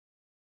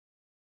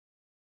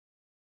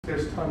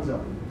There's tons of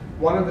them.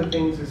 One of the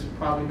things is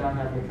probably not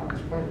having a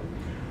college plan.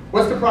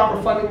 What's the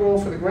proper funding rule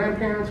for the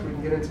grandparents? We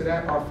can get into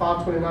that. Are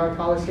 529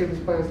 college savings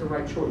plans the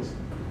right choice?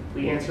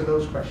 We answer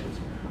those questions.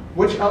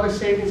 Which other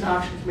savings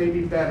options may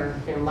be better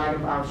in light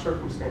of our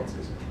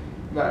circumstances?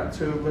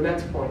 To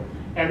Lynette's point,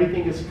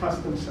 everything is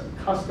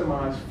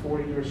customized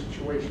for your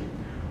situation.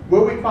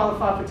 Will we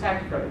qualify for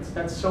tax credits?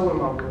 That's so in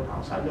my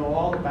wheelhouse. I know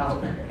all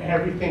about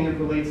everything that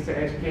relates to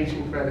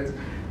education credits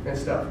and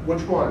stuff.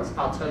 Which ones?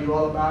 I'll tell you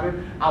all about it.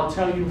 I'll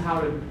tell you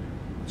how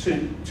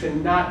to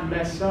not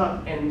mess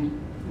up and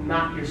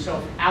knock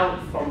yourself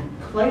out from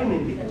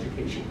claiming the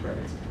education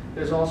credits.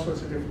 There's all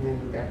sorts of different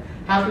things with that.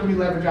 How can we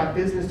leverage our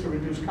business to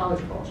reduce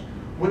college costs?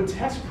 Would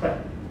test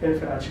prep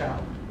benefit our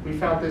child? We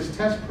found this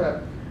test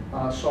prep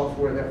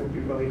software that would be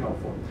really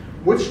helpful.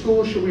 Which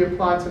schools should we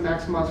apply to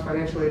maximize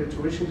financial aid or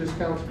tuition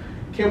discounts?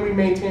 Can we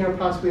maintain or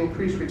possibly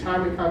increase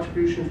retirement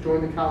contributions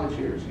during the college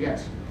years?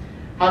 Yes.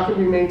 How can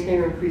we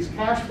maintain or increase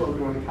cash flow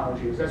during the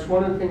college years? That's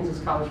one of the things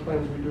as college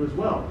planners we do as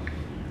well.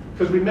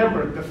 Because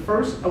remember, the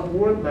first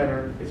award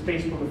letter is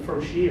based on the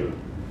first year.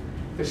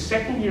 The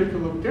second year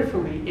can look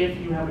differently if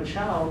you have a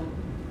child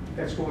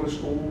that's going to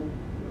school.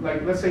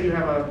 Like, let's say you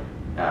have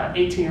a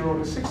 18-year-old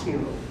and a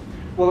 16-year-old.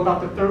 Well,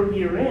 about the third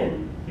year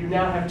in, you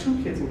now have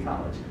 2 kids in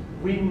college.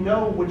 We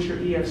know what your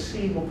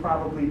EFC will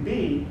probably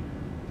be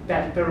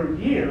that third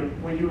year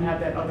when you have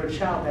that other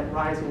child, that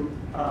rising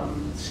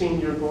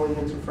senior going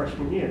into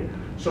freshman year.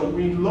 So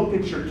we look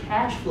at your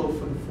cash flow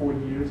for the 4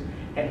 years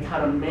and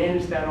kind of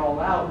manage that all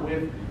out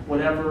with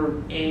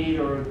whatever aid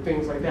or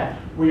things like that.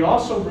 We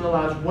also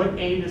realize what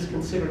aid is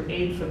considered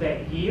aid for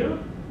that year,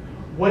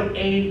 what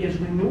aid is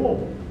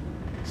renewable.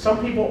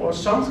 Some people or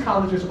some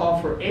colleges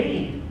offer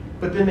aid,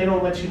 but then they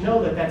don't let you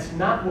know that that's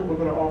not what we're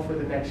going to offer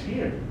the next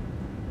year.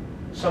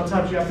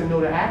 Sometimes you have to know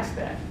to ask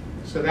that.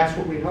 So that's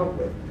what we help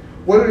with.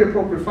 What are the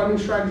appropriate funding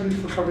strategies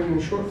for covering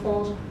the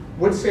shortfalls?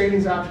 What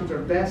savings options are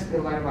best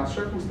in light of our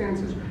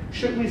circumstances?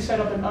 Should we set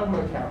up an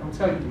UGMA account? I'll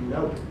tell you,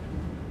 no.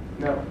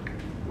 No.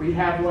 We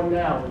have one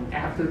now, and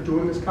after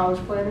doing this college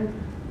planning,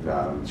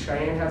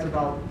 Cheyenne has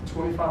about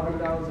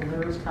 $2,500 in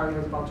hers, Kylie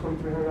has about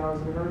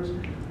 $2,300 in hers.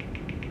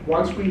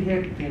 Once we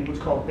hit what's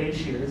called base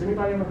year, has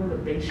anybody ever heard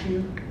of base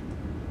year?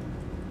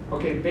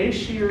 Okay,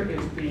 base year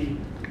is the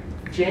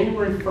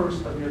January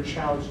 1st of your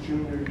child's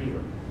junior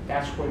year.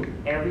 That's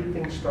when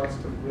everything starts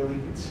to really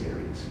get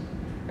serious.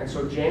 And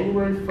so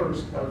January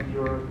 1st of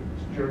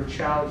your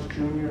child's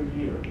junior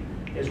year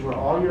is where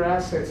all your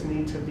assets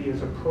need to be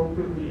as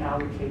appropriately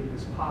allocated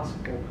as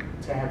possible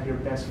to have your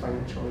best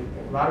financial aid.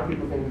 A lot of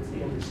people think it's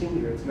the end of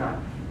senior year. It's not.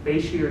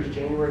 Base year is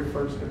January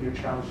 1st of your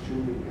child's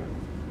junior year.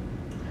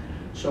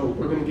 So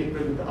we're going to get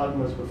rid of the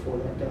UGMAs before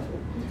that, definitely.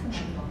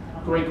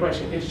 Great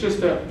question. It's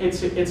just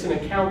it's an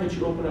account that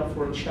you open up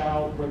for a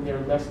child when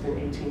they're less than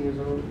 18 years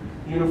old.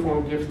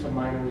 Uniform gifts to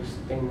minors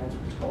thing, that's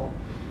what it's called.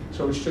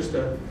 So it's just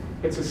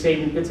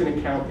it's an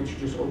account that you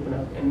just open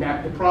up. And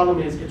that the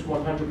problem is it's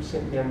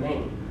 100% their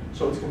name.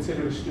 So it's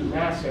considered a student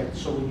asset.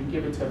 So when you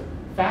give it to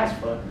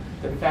FAFSA,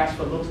 then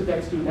FAFSA looks at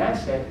that student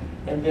asset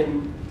and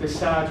then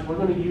decides we're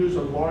going to use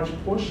a large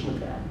portion of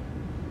that.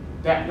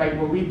 That, like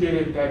when we did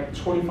it, that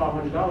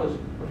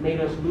 $2,500 made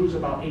us lose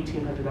about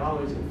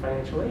 $1,800 in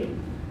financial aid.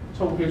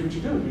 So here's what you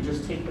do. You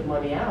just take the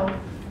money out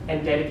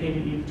and dedicate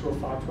it either to a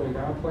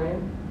 529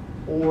 plan,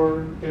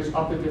 or there's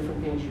other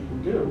different things you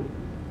can do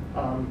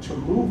to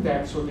move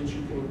that so that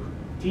you can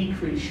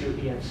decrease your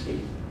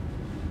EFC.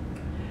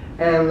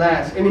 And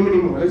last, many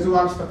more. There's a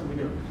lot of stuff that we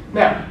do.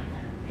 Now,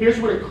 here's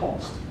what it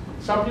costs.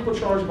 Some people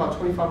charge about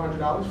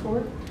 $2,500 for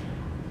it.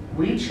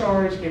 We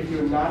charge, if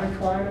you're not a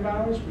client of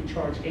ours, we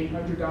charge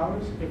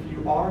 $800. If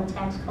you are a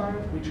tax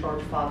client, we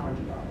charge $500.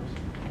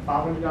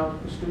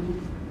 $500 per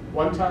student,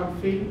 one-time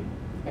fee,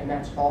 and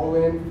that's all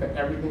in for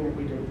everything that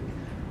we do.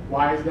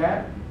 Why is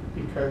that?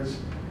 Because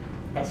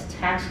as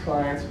tax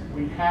clients,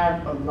 we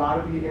have a lot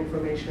of the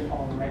information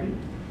already,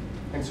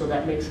 and so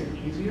that makes it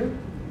easier.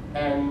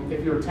 And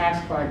if you're a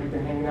tax client, you've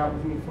been hanging out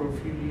with me for a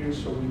few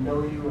years, so we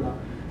know you, and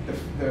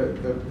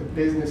the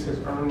business has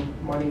earned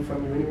money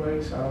from you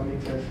anyway, so I don't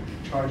need to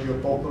charge you a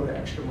boatload of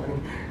extra money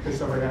and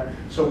stuff like that.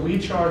 So we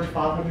charge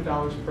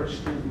 $500 per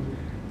student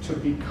to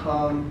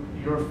become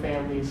your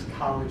family's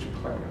college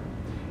planner.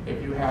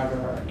 If you have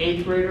an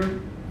 8th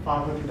grader,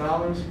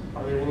 $500.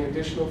 Are there any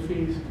additional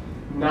fees?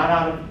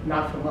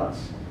 Not from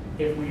us.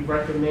 If we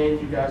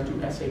recommend you guys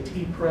do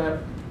SAT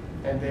prep,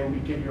 and then we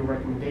give you a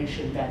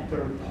recommendation, that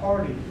third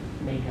party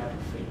may have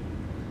a fee.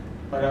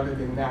 But other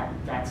than that,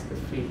 that's the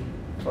fee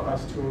for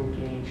us to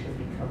engage and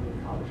become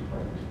your college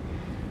planners.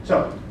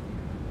 So,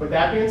 with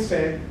that being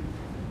said,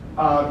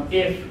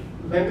 if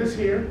Linda's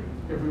here,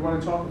 if we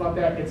want to talk about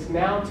that, it's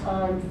now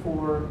time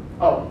for,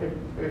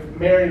 if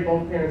Mary,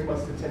 both parents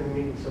must attend the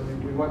meeting, so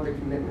we want the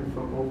commitment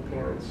from both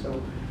parents.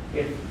 So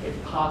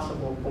if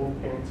possible, both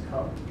parents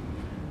come.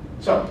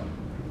 So,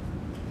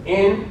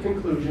 in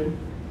conclusion,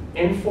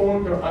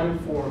 informed or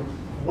uninformed,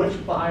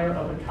 which buyer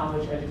of a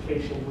college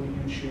education will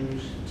you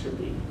choose to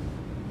be?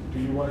 Do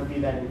you want to be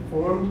that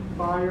informed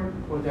buyer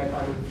or that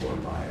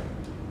uninformed buyer?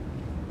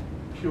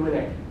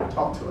 Q&A,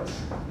 talk to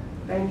us.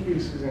 Thank you,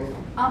 Suzanne.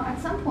 At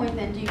some point,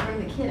 then, do you bring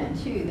the kid in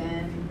too?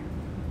 Then,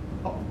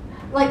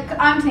 like,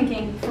 I'm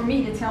thinking for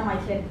me to tell my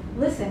kid,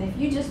 listen, if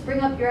you just bring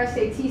up your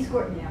SAT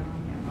score, yeah.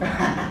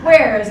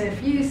 Whereas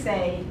if you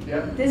say,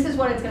 Yep. this is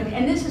what it's going to be,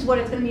 and this is what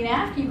it's going to be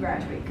after you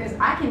graduate, because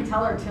I can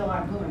tell her till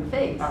I'm blue in the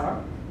face.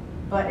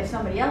 But if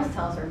somebody else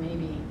tells her,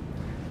 maybe.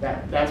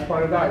 That's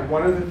part of that.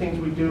 One of the things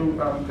we do,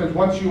 because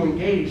once you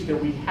engage,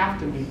 then we have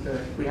to meet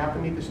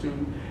the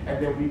student,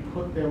 and then we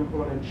put them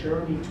on a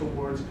journey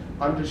towards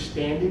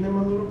understanding them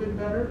a little bit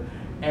better,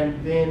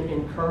 and then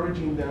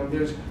encouraging them.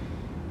 There's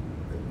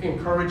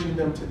encouraging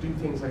them to do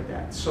things like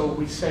that. So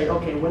we say,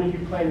 okay, when are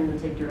you planning to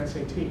take your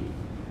SAT?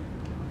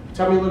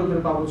 Tell me a little bit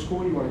about what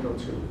school you want to go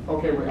to.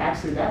 Okay, well,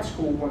 actually, that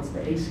school wants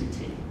the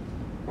ACT.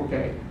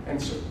 Okay,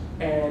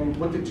 and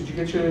what did you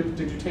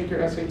take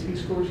your SAT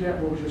scores yet?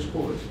 What was your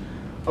scores?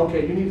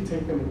 Okay, you need to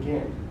take them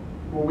again.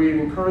 Well, we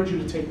encourage you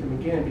to take them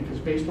again because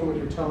based on what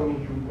you're telling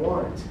me you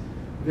want,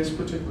 this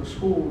particular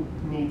school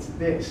needs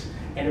this.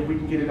 And if we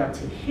can get it up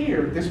to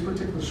here, this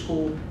particular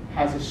school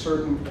has a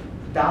certain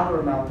dollar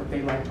amount that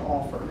they like to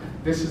offer.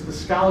 This is the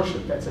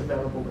scholarship that's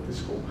available with the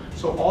school.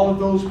 So all of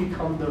those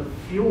become the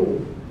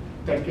fuel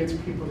that gets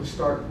people to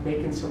start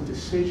making some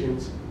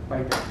decisions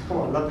like that. Come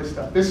on, love this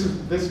stuff. This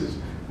is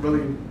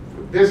really,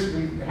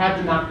 we had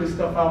to knock this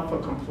stuff out for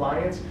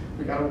compliance.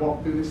 We got to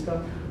walk through this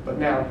stuff. But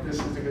now, this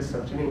is the good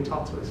stuff. Janine,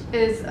 talk to us.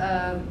 Is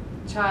a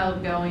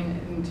child going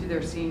into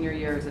their senior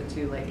year, is it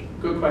too late?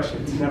 Good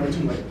question. It's never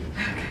too late.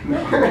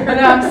 No. But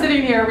no, I'm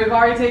sitting here. We've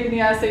already taken the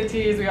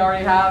SATs. We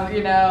already have,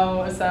 you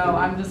know, so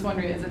I'm just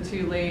wondering, is it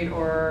too late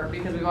or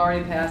because we've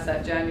already passed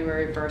that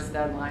January 1st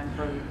deadline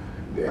for...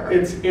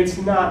 It's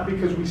not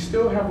because we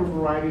still have a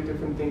variety of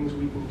different things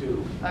we can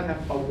do. Okay.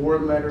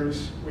 Award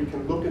letters, we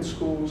can look at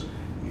schools.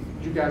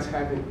 You guys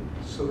haven't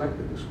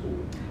selected the school.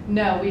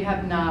 No, we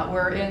have not.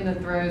 We're in the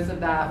throes of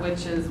that,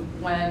 which is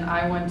when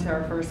I went to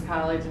our first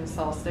college and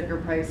saw sticker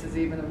prices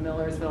even in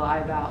Millersville, I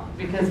about,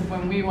 because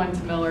when we went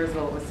to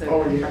Millersville, it was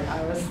so different.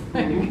 I was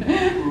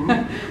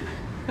like...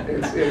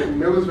 It's in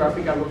Millersville, I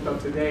think I looked up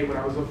today when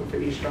I was looking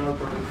for East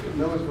Stroudsburg. In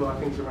Millersville, I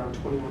think it's around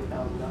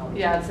 $21,000.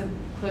 Yeah, it's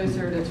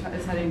closer to,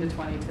 it's heading to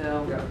 22.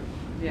 Yeah.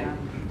 Yeah.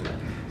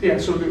 Yeah,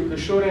 so the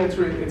short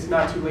answer is it's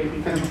not too late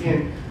because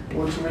again,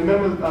 well, to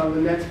remember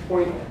the next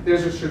point,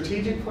 there's a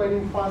strategic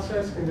planning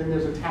process and then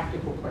there's a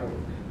tactical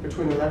planning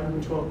between 11th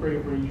and 12th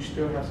grade where you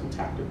still have some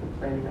tactical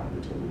planning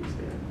opportunities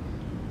there.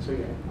 So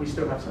yeah, we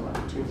still have some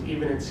opportunities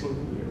even in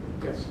senior year.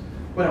 Yes.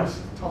 What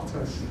else? Talk to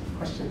us.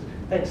 Questions?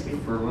 Thanks,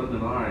 Steve. For Lynn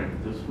and I,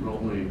 this would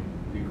only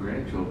be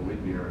grandchildren.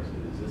 We'd be ours.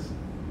 Is this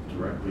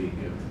directly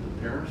given to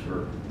the parents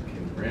or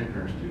can the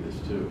grandparents do this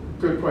too?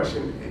 Good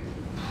question.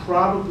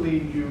 Probably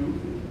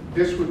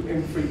this would,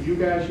 and for you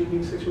guys'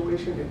 unique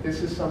situation, if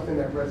this is something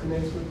that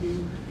resonates with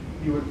you,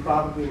 you would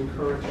probably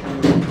encourage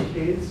your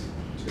kids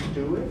to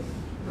do it.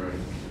 Right.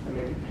 And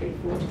maybe pay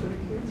for it for the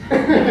kids.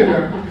 You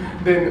know,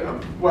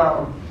 then,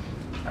 well,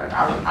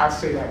 I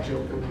say that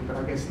jokingly, but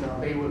I guess no,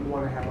 they would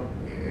want to have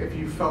if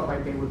you felt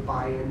like they would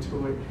buy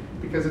into it,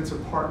 because it's a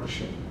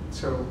partnership.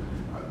 So,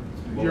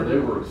 well, they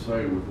were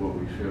excited with what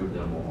we showed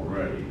them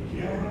already.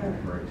 Yeah.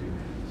 Right.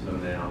 So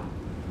now,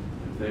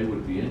 if they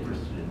would be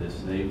interested in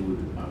this, they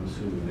would, I'm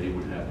assuming they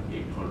would have the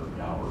 800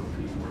 power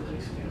fee where they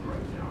stand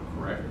right now,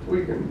 correct?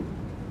 We can,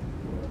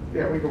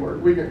 yeah, we can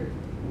work.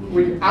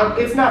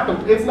 It's not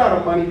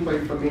a money play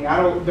for me.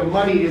 The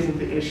money isn't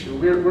the issue.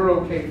 We're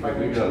okay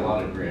financially. We got a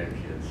lot of grandkids.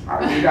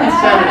 We got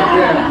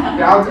 7,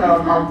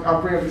 yeah.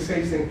 I'll bring up the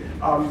same thing.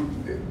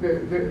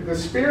 The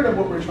spirit of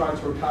what we're trying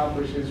to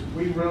accomplish is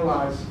we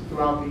realize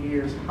throughout the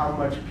years how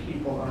much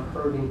people are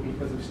hurting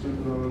because of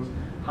student loans,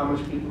 how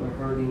much people are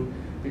hurting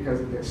because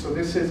of this. So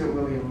this isn't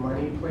really a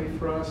money play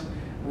for us.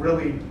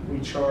 Really, we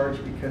charge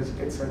because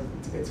it's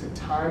a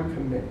time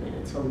commitment.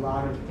 It's a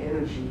lot of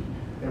energy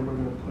that we're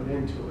going to put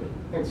into it.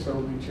 And so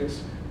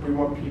we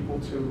want people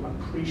to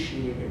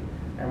appreciate it,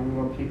 and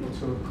we want people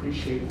to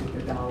appreciate it with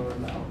the dollar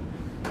amount.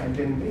 And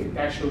then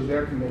that shows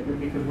their commitment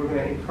because we're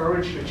going to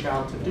encourage the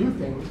child to do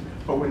things,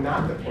 but we're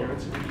not the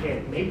parents and we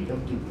can't make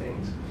them do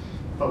things,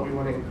 but we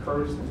want to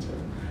encourage them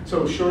to.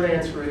 So short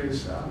answer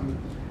is,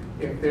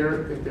 if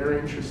they're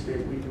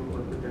interested, we can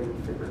work with them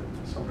and figure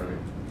something out.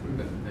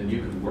 And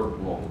you can work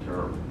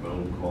long-term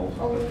phone calls.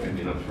 Oh, yeah. I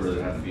mean, I'm sure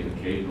there has to be an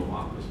occasional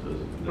office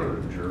visit. They're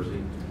in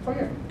Jersey. Oh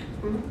yeah,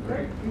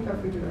 great, we can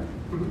definitely do that.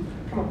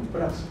 Come on,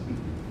 what else?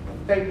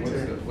 Thank you,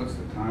 Terry. What's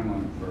the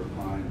timeline for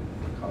applying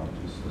for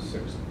colleges, the 6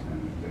 and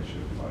 10 that they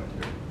should apply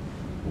to?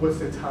 What's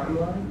the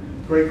timeline?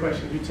 Great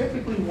question. You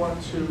typically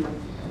want to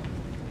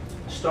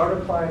start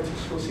applying to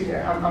school. See,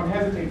 I'm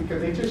hesitating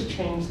because they just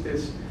changed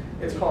this.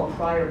 It's called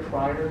prior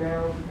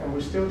now, and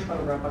we're still trying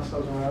to wrap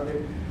ourselves around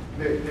it.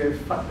 The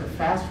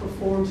FAFSA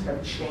forms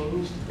have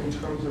changed in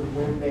terms of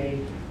when they,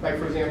 like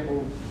for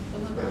example,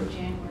 It went from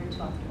January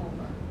to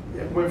October.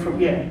 it went from,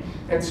 yeah.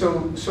 And so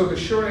the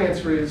short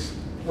answer is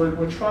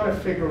we're trying to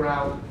figure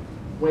out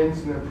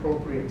when's an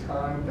appropriate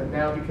time, but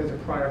now because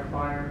of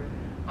prior,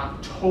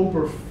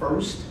 October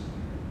 1st,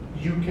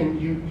 you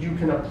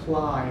can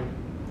apply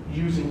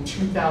using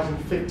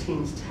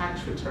 2015's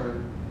tax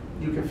return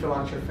you can fill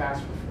out your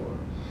FAFSA form.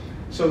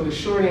 So the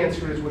short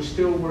answer is we're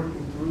still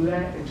working through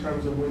that in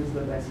terms of when's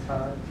the best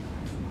time.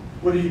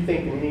 What are you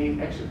thinking?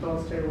 Any extra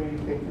thoughts there? What are you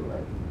thinking,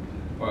 like?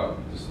 Well,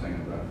 just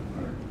thinking about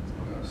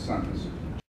our son is